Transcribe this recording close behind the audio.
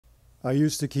I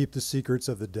used to keep the secrets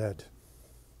of the dead.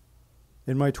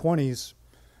 In my 20s,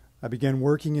 I began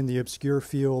working in the obscure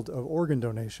field of organ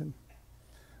donation.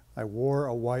 I wore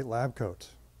a white lab coat.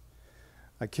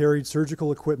 I carried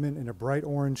surgical equipment in a bright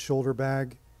orange shoulder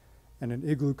bag and an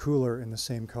igloo cooler in the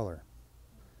same color.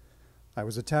 I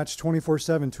was attached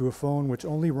 24/7 to a phone which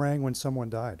only rang when someone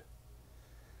died.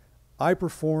 I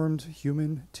performed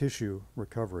human tissue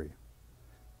recovery.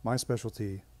 My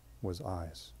specialty was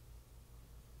eyes.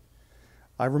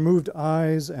 I removed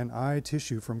eyes and eye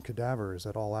tissue from cadavers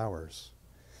at all hours,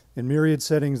 in myriad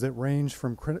settings that ranged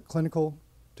from clinical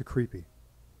to creepy.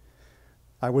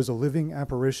 I was a living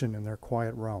apparition in their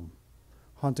quiet realm,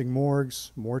 haunting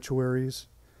morgues, mortuaries,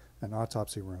 and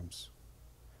autopsy rooms.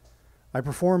 I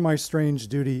performed my strange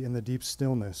duty in the deep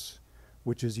stillness,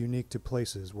 which is unique to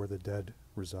places where the dead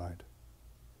reside.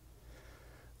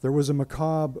 There was a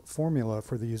macabre formula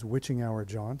for these witching hour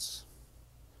jaunts.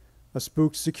 A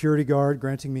spooked security guard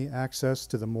granting me access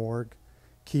to the morgue,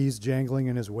 keys jangling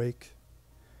in his wake.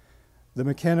 The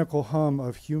mechanical hum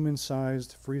of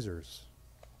human-sized freezers.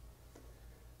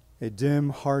 A dim,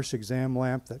 harsh exam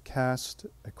lamp that cast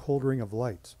a cold ring of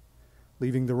light,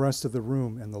 leaving the rest of the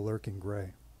room in the lurking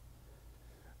gray.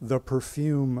 The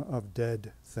perfume of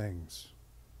dead things.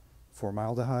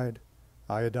 Formaldehyde,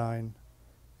 iodine,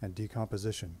 and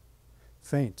decomposition.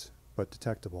 Faint but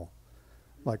detectable,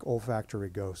 like olfactory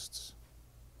ghosts.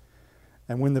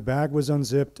 And when the bag was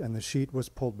unzipped and the sheet was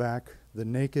pulled back, the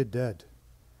naked dead,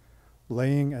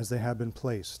 laying as they had been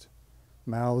placed,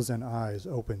 mouths and eyes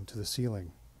open to the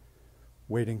ceiling,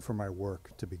 waiting for my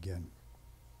work to begin.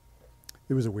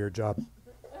 It was a weird job.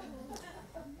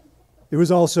 It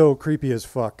was also creepy as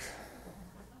fuck,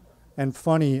 and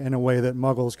funny in a way that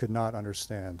muggles could not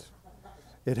understand.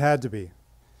 It had to be.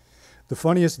 The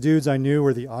funniest dudes I knew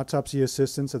were the autopsy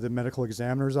assistants at the medical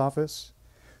examiner's office,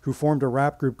 who formed a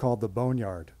rap group called the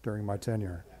Boneyard during my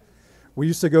tenure. We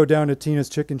used to go down to Tina's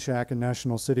Chicken Shack in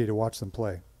National City to watch them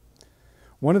play.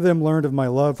 One of them learned of my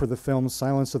love for the film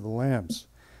Silence of the Lambs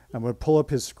and would pull up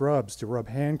his scrubs to rub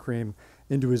hand cream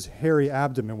into his hairy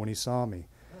abdomen when he saw me.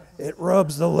 "It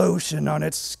rubs the lotion on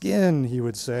its skin," he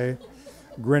would say,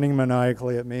 grinning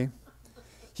maniacally at me.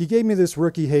 He gave me this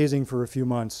rookie hazing for a few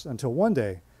months until one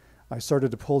day I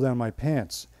started to pull down my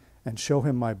pants and show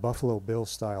him my Buffalo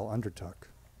Bill-style undertuck.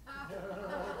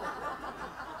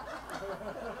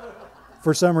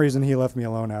 For some reason, he left me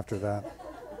alone after that.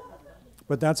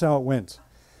 But that's how it went.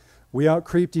 We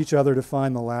out-creeped each other to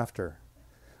find the laughter.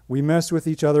 We messed with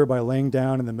each other by laying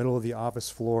down in the middle of the office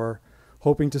floor,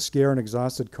 hoping to scare an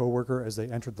exhausted coworker as they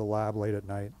entered the lab late at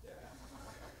night.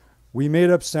 We made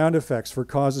up sound effects for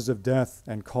causes of death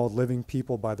and called living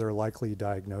people by their likely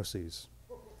diagnoses.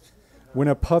 When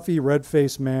a puffy,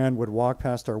 red-faced man would walk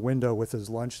past our window with his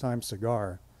lunchtime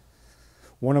cigar,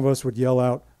 one of us would yell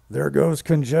out, "There goes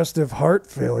congestive heart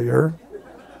failure."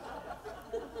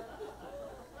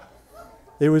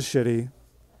 It was shitty.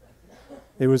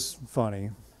 It was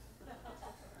funny.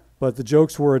 But the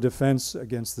jokes were a defense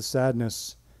against the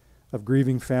sadness of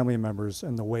grieving family members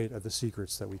and the weight of the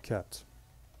secrets that we kept.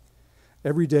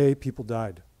 Every day, people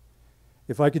died.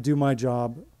 If I could do my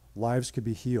job, lives could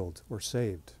be healed or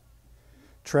saved.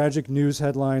 Tragic news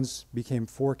headlines became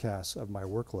forecasts of my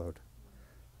workload.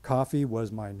 Coffee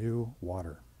was my new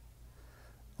water.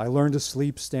 I learned to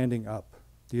sleep standing up.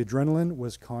 The adrenaline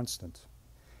was constant.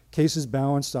 Cases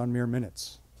balanced on mere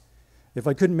minutes. If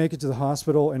I couldn't make it to the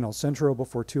hospital in El Centro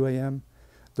before 2 a.m.,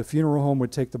 the funeral home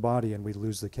would take the body and we'd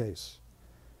lose the case.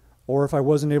 Or if I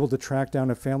wasn't able to track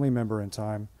down a family member in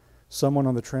time, someone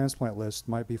on the transplant list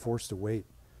might be forced to wait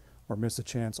or miss a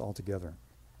chance altogether.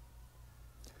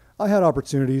 I had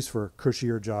opportunities for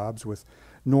cushier jobs with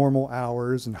normal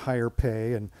hours and higher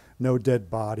pay and no dead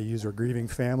bodies or grieving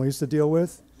families to deal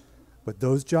with, but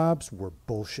those jobs were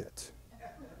bullshit.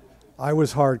 I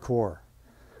was hardcore.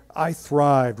 I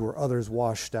thrived where others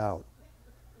washed out.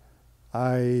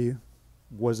 I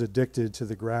was addicted to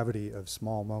the gravity of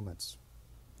small moments.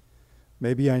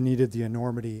 Maybe I needed the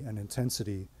enormity and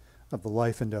intensity of the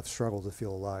life and death struggle to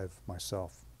feel alive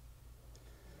myself.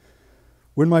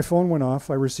 When my phone went off,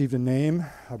 I received a name,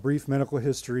 a brief medical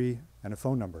history, and a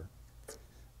phone number.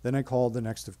 Then I called the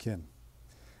next of kin.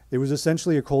 It was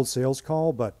essentially a cold sales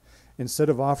call, but instead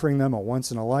of offering them a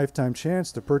once-in-a-lifetime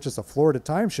chance to purchase a Florida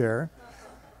timeshare,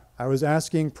 I was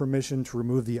asking permission to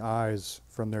remove the eyes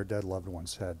from their dead loved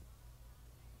one's head.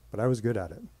 But I was good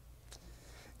at it.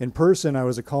 In person, I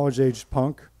was a college-aged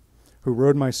punk who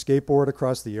rode my skateboard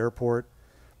across the airport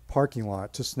parking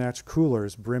lot to snatch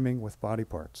coolers brimming with body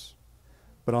parts.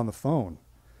 But on the phone,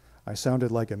 I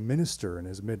sounded like a minister in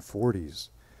his mid-40s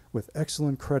with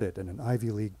excellent credit and an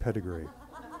Ivy League pedigree.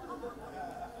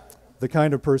 the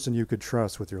kind of person you could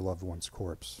trust with your loved one's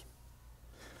corpse.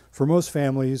 For most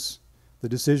families, the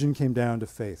decision came down to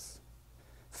faith.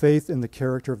 Faith in the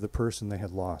character of the person they had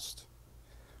lost.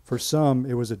 For some,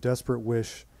 it was a desperate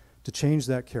wish to change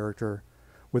that character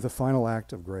with a final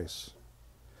act of grace.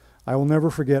 I will never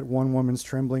forget one woman's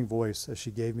trembling voice as she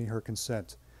gave me her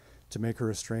consent to make her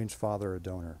estranged father a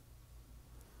donor.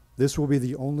 "This will be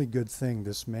the only good thing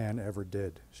this man ever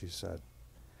did," she said.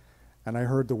 And I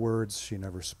heard the words she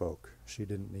never spoke. She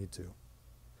didn't need to.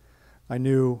 I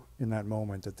knew in that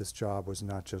moment that this job was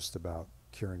not just about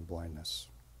curing blindness.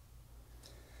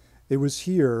 It was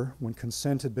here, when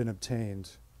consent had been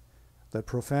obtained, that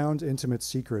profound, intimate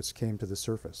secrets came to the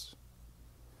surface.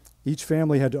 Each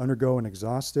family had to undergo an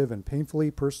exhaustive and painfully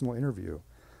personal interview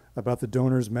about the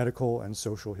donor's medical and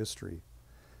social history.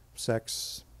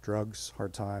 Sex, drugs,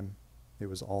 hard time, it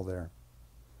was all there.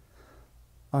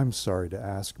 "I'm sorry to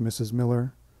ask, Mrs.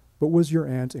 Miller, but was your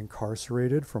aunt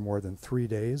incarcerated for more than 3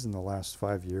 days in the last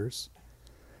 5 years?"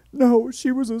 "No,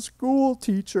 she was a school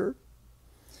teacher."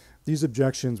 These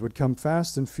objections would come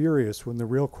fast and furious when the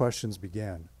real questions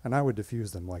began, and I would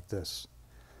diffuse them like this.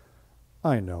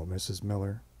 "I know, Mrs.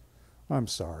 Miller. I'm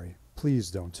sorry.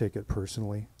 Please don't take it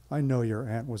personally. I know your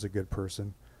aunt was a good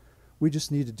person. We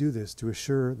just need to do this to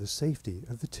assure the safety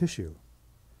of the tissue."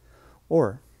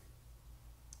 Or,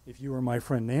 if you were my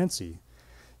friend Nancy,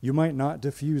 you might not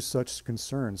diffuse such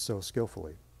concerns so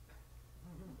skillfully.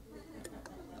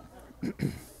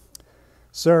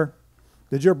 "Sir,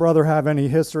 did your brother have any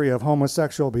history of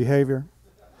homosexual behavior?"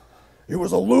 "He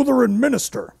was a Lutheran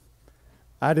minister."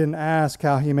 "I didn't ask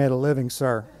how he made a living,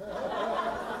 sir.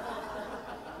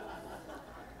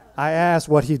 I asked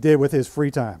what he did with his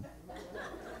free time."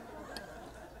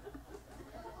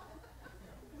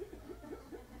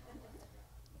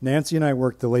 Nancy and I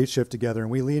worked the late shift together,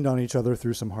 and we leaned on each other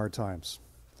through some hard times.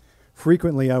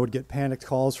 Frequently, I would get panicked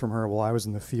calls from her while I was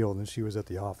in the field and she was at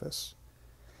the office.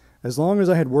 As long as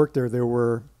I had worked there, there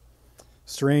were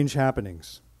strange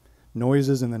happenings,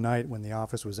 noises in the night when the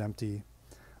office was empty,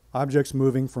 objects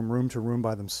moving from room to room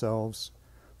by themselves,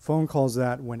 phone calls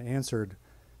that, when answered,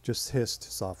 just hissed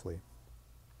softly.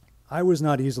 I was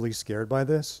not easily scared by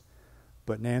this,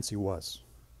 but Nancy was.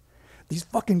 "These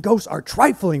fucking ghosts are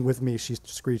trifling with me," she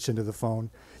screeched into the phone.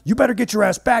 "You better get your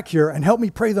ass back here and help me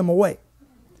pray them away."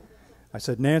 I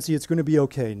said, "Nancy, it's going to be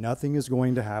okay. Nothing is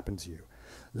going to happen to you.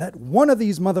 Let one of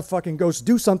these motherfucking ghosts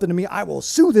do something to me. I will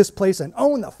sue this place and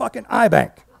own the fucking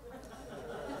iBank."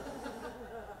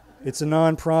 "It's a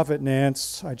nonprofit,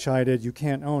 Nance," I chided. "You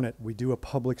can't own it. We do a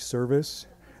public service."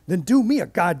 "Then do me a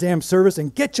goddamn service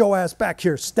and get your ass back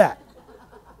here, stat."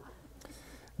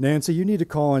 "Nancy, you need to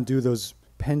call and do those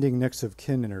pending next of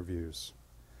kin interviews."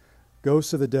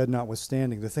 Ghosts of the dead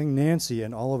notwithstanding, the thing Nancy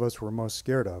and all of us were most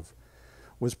scared of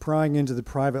was prying into the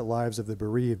private lives of the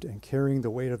bereaved and carrying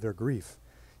the weight of their grief,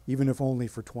 even if only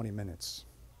for 20 minutes,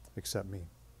 except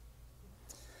me.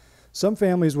 Some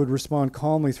families would respond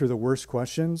calmly through the worst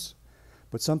questions,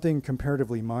 but something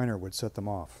comparatively minor would set them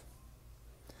off.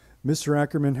 "Mr.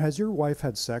 Ackerman, has your wife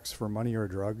had sex for money or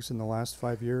drugs in the last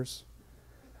 5 years?"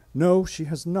 "No, she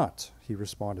has not," he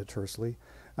responded tersely,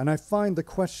 "and I find the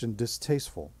question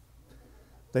distasteful."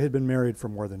 They had been married for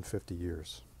more than 50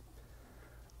 years.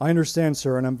 "I understand,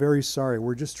 sir, and I'm very sorry.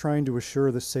 We're just trying to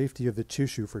assure the safety of the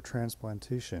tissue for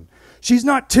transplantation." "She's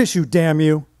not tissue, damn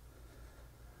you!"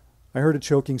 I heard a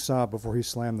choking sob before he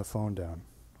slammed the phone down.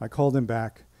 I called him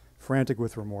back, frantic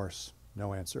with remorse.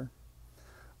 No answer.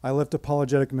 I left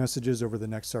apologetic messages over the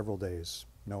next several days.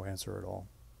 No answer at all.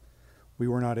 We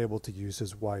were not able to use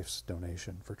his wife's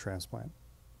donation for transplant.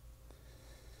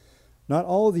 Not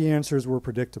all of the answers were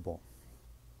predictable.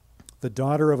 The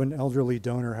daughter of an elderly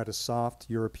donor had a soft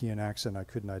European accent I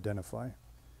couldn't identify.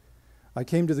 I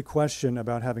came to the question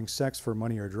about having sex for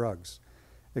money or drugs,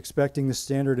 expecting the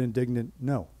standard indignant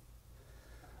no.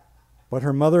 But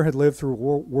her mother had lived through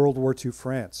World War II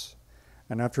France,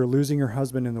 and after losing her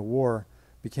husband in the war,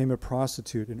 became a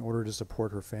prostitute in order to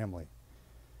support her family.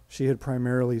 She had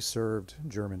primarily served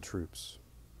German troops.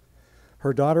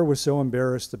 Her daughter was so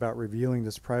embarrassed about revealing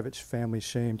this private family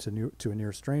shame to a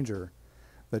near stranger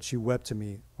that she wept to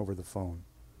me over the phone.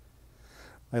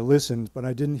 I listened, but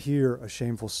I didn't hear a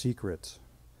shameful secret.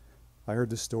 I heard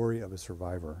the story of a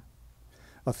survivor,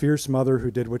 a fierce mother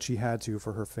who did what she had to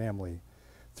for her family,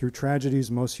 through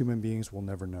tragedies most human beings will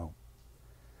never know.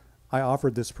 I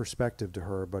offered this perspective to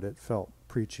her, but it felt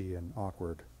preachy and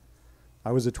awkward.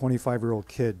 I was a 25-year-old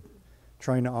kid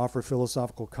trying to offer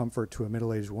philosophical comfort to a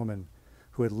middle-aged woman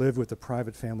who had lived with the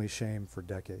private family shame for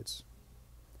decades.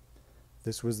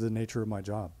 This was the nature of my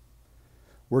job.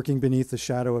 Working beneath the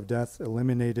shadow of death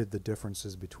eliminated the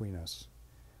differences between us.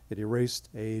 It erased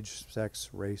age, sex,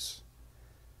 race.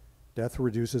 Death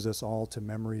reduces us all to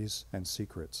memories and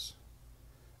secrets.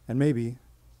 And maybe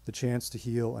the chance to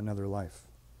heal another life,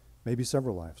 maybe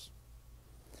several lives.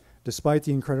 Despite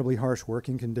the incredibly harsh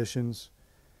working conditions,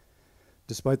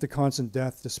 despite the constant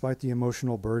death, despite the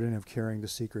emotional burden of carrying the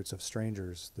secrets of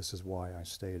strangers, this is why I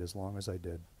stayed as long as I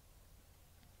did.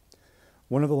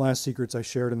 One of the last secrets I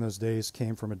shared in those days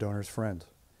came from a donor's friend.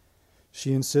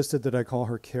 She insisted that I call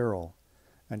her Carol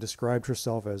and described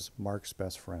herself as Mark's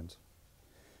best friend.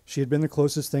 She had been the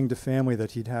closest thing to family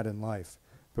that he'd had in life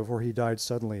before he died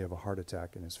suddenly of a heart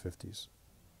attack in his 50s.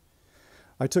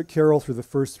 I took Carol through the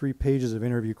first 3 pages of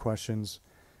interview questions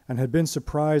and had been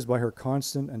surprised by her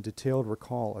constant and detailed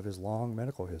recall of his long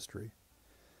medical history.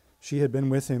 She had been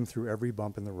with him through every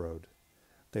bump in the road.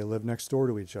 They lived next door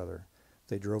to each other.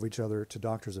 They drove each other to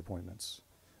doctor's appointments.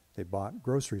 They bought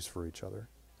groceries for each other.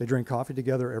 They drank coffee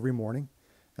together every morning,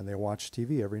 and they watched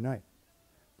TV every night.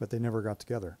 But they never got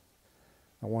together.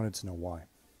 I wanted to know why.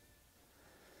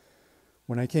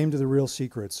 When I came to the real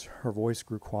secrets, her voice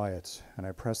grew quiet, and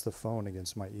I pressed the phone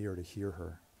against my ear to hear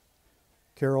her.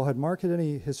 Carol, had Mark had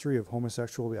any history of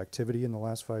homosexual activity in the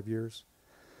last 5 years?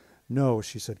 No,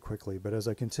 she said quickly, but as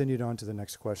I continued on to the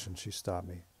next question, she stopped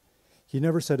me. He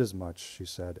never said as much, she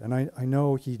said, and I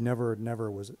know he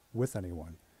never was with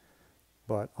anyone,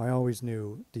 but I always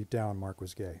knew deep down Mark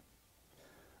was gay.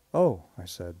 Oh, I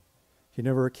said, he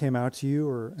never came out to you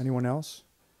or anyone else?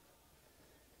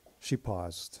 She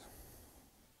paused.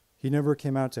 He never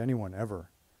came out to anyone,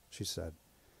 ever, she said.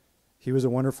 He was a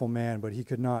wonderful man, but he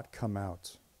could not come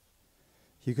out.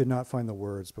 He could not find the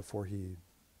words before he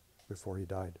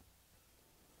died.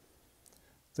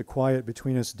 The quiet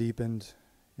between us deepened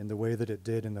in the way that it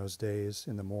did in those days,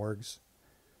 in the morgues,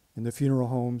 in the funeral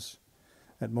homes,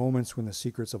 at moments when the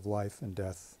secrets of life and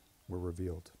death were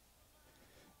revealed.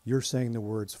 You're saying the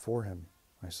words for him,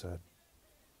 I said.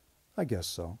 I guess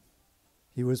so.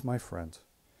 He was my friend.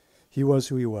 He was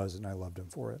who he was, and I loved him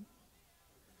for it.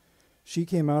 She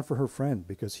came out for her friend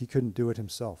because he couldn't do it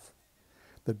himself.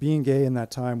 That being gay in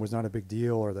that time was not a big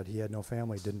deal or that he had no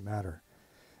family didn't matter.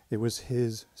 It was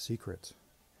his secret.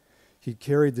 He'd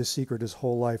carried this secret his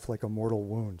whole life like a mortal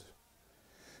wound.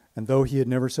 And though he had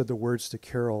never said the words to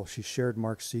Carol, she shared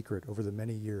Mark's secret over the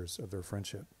many years of their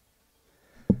friendship.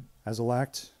 As the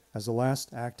last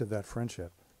act of that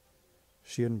friendship,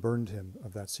 she unburdened him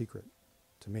of that secret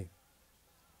to me.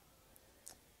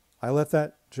 I left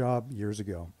that job years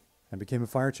ago and became a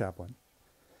fire chaplain.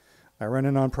 I ran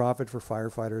a nonprofit for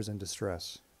firefighters in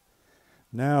distress.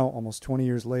 Now, almost 20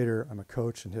 years later, I'm a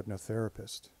coach and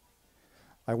hypnotherapist.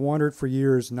 I wandered for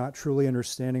years not truly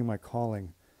understanding my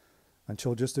calling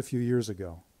until just a few years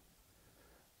ago.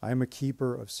 I am a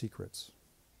keeper of secrets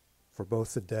for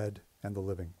both the dead and the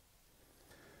living.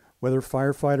 Whether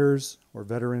firefighters or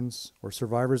veterans or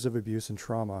survivors of abuse and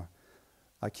trauma,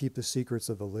 I keep the secrets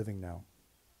of the living now.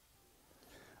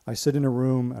 I sit in a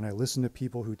room and I listen to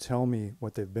people who tell me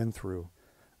what they've been through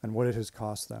and what it has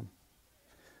cost them.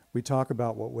 We talk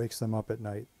about what wakes them up at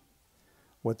night,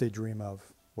 what they dream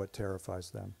of, what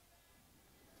terrifies them,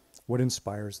 what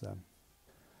inspires them,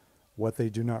 what they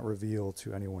do not reveal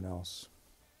to anyone else.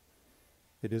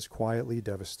 It is quietly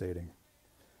devastating,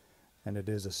 and it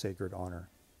is a sacred honor.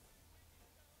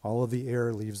 All of the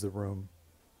air leaves the room,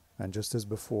 and just as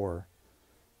before,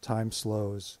 time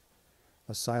slows,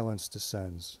 a silence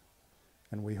descends,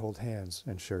 and we hold hands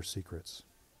and share secrets.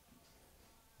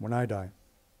 When I die,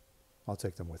 I'll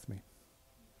take them with me.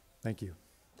 Thank you.